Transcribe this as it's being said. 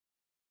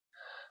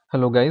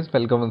Hello guys,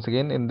 welcome once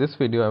again. In this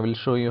video I will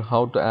show you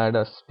how to add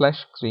a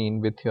splash screen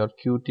with your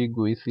Qt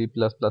GUI C++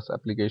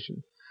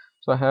 application.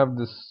 So I have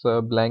this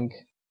blank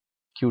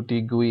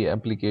Qt GUI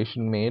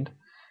application made,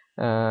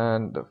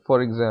 and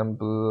for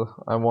example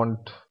I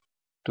want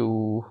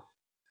to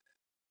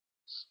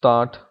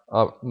start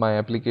my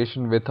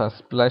application with a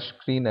splash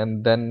screen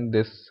and then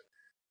this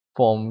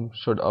form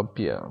should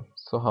appear.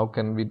 So how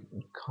can we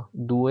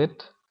do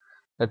it?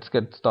 Let's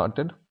get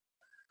started.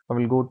 I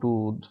will go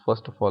to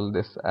first of all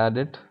this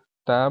edit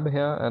tab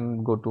here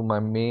and go to my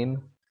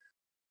main.cpp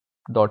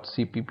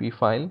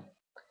file,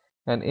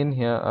 and in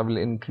here I will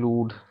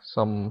include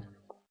some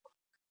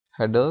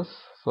headers.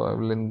 So I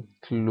will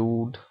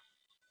include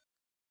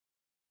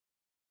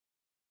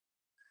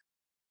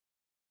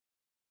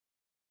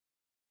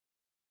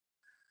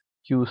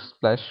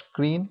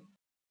QSplashScreen,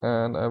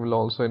 and I will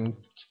also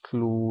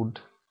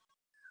include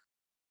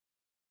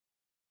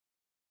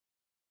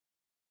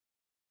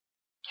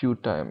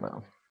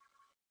QTimer.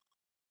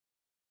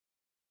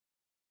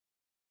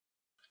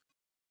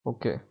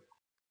 Okay,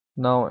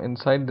 now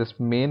inside this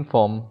main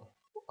form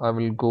I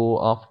will go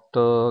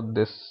after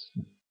this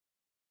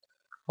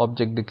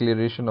object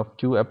declaration of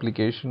Q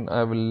application.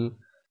 I will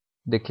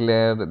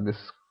declare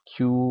this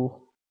Q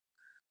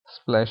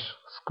splash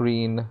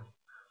screen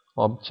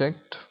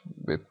object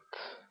with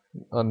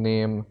a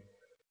name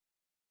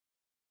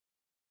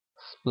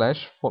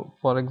splash,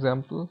 for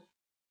example,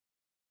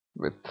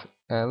 with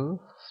L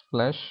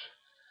splash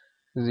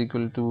is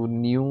equal to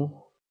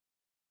new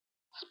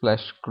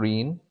splash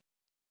screen,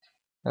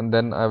 and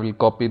then I will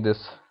copy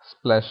this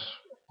splash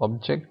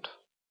object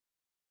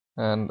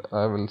and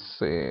I will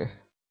say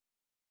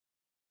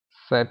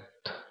set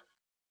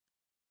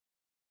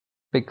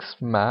pix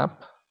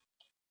map,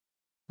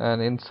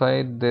 and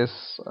inside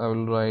this I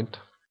will write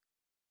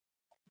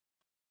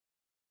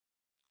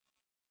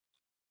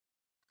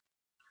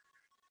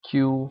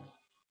Q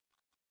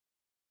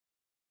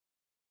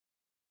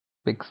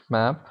pix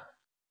map,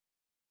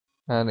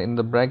 and in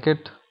the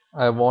bracket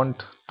I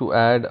want to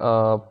add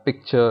a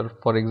picture,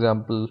 for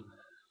example,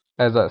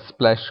 as a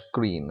splash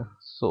screen.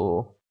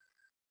 So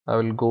I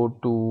will go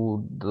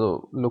to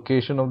the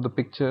location of the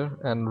picture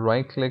and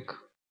right click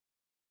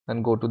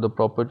and go to the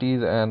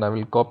properties, and I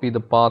will copy the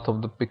path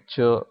of the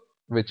picture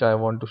which I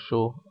want to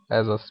show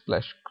as a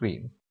splash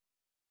screen,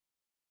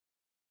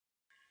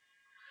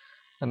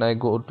 and I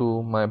go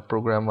to my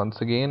program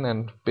once again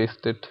and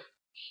paste it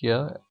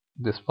here,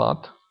 this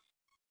path,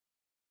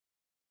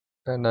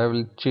 and I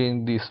will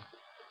change these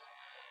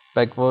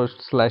backward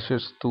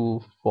slashes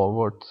to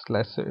forward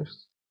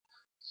slashes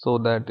so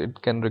that it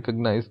can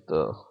recognize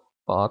the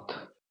path.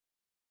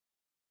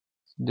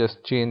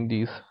 Just change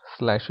these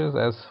slashes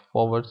as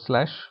forward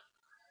slash,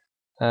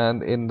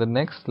 and in the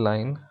next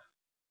line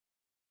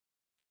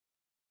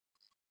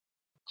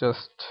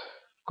just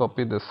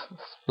copy this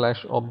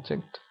splash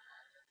object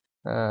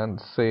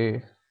and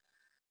say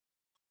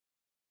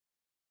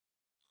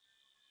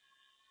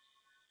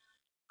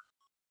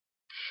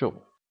show.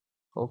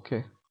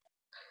 Okay,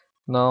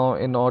 now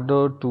in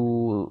order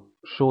to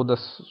show the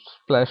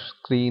splash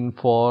screen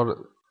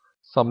for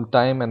some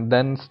time and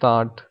then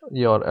start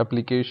your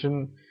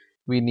application,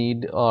 we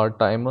need our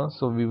timer.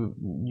 So we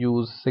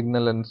use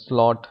signal and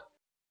slot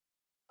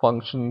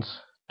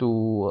functions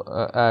to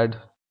add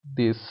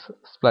this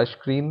splash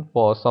screen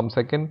for some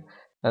second,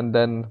 and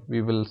then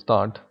we will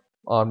start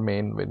our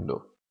main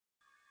window.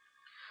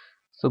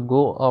 So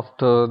go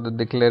after the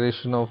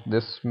declaration of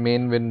this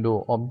main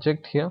window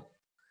object here,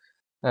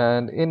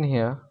 and in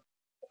here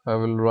I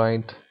will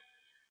write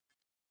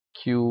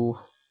Q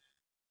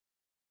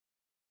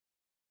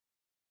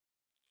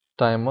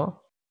timer,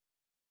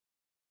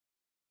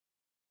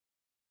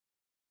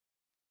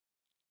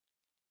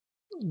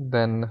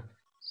 then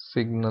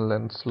signal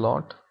and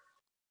slot,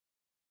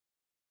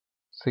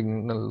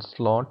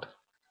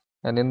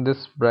 and in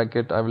this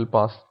bracket I will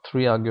pass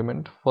three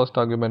arguments. First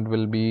argument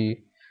will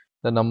be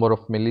the number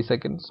of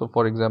milliseconds. So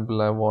for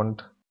example I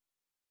want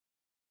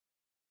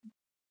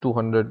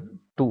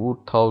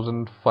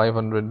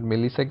 2500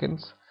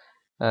 milliseconds,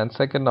 and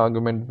second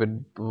argument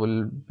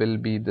will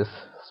be this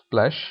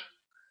splash,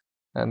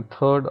 and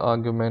third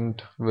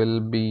argument will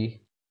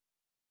be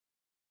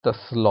the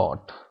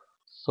slot.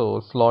 So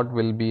slot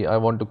will be I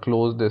want to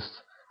close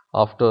this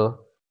after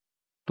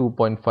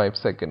 2.5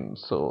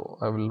 seconds. So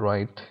I will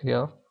write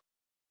here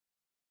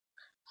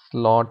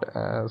slot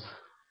as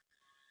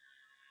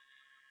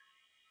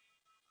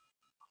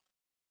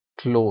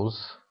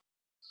close.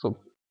 So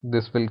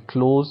this will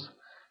close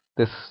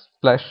this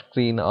splash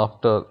screen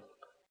after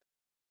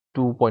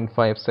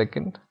 2.5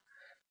 second,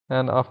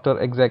 and after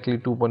exactly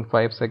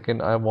 2.5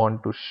 second I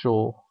want to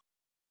show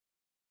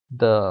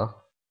the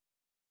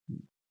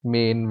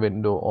main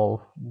window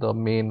of the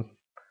main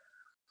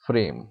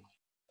frame.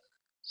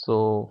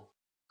 So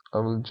I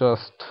will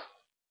just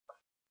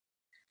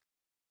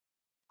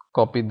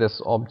copy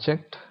this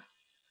object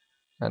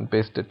and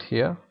paste it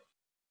here.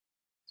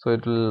 So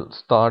it will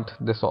start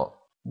this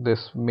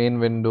main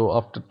window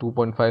after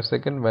 2.5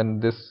 seconds when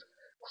this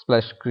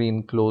splash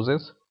screen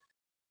closes.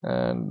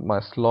 and my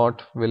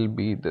slot will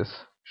be this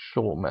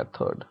show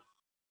method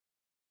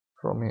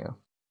from here,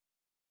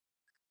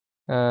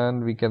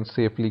 and we can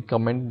safely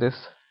comment this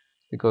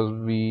because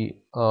we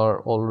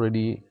are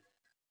already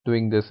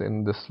doing this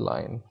in this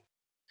line.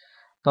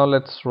 Now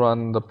let's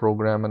run the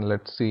program and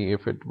let's see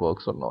if it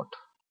works or not.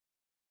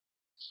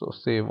 So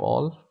save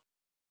all,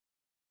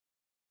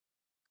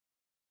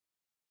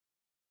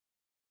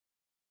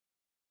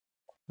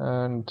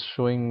 and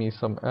showing me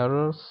some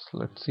errors.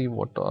 Let's see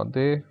what are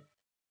they.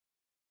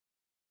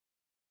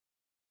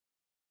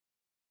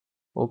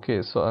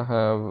 Okay, so I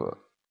have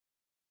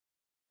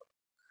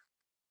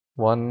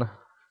one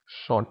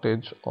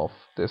shortage of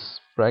this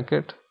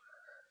bracket,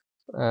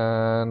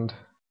 and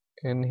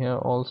in here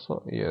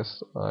also,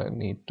 yes, I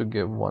need to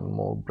give one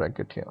more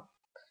bracket here.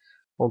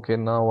 Okay,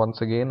 now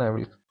once again I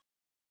will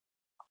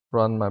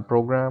run my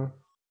program,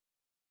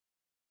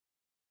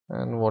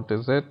 and what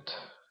is it?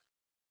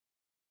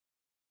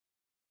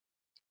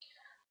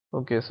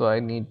 Okay, so I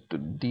need to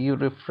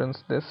dereference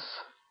this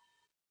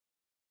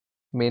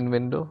main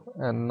window,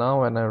 and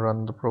now when I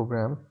run the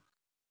program,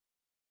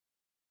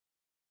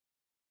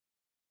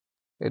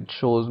 it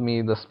shows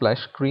me the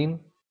splash screen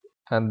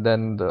and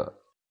then the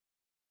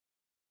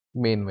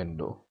main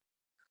window.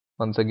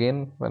 Once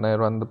again, when I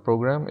run the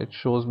program, it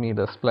shows me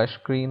the splash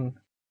screen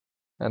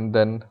and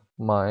then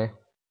my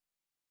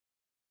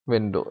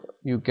window.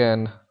 You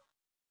can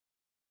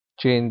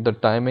change the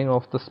timing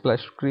of the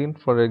splash screen.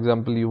 For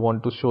example, you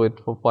want to show it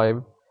for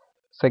 5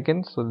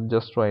 seconds, so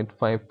just write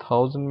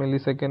 5000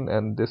 millisecond,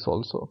 and this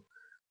also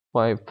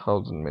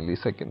 5000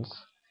 milliseconds.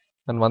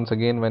 And once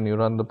again, when you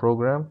run the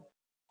program,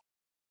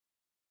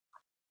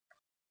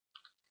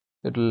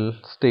 it will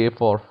stay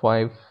for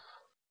 5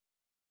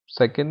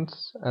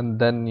 seconds and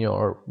then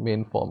your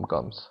main form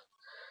comes.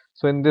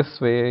 So in this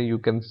way you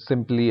can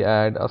simply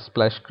add a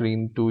splash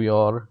screen to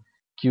your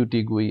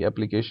Qt GUI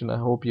application. I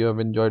hope you have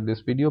enjoyed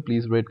this video.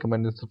 Please rate,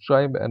 comment and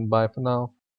subscribe, and bye for now.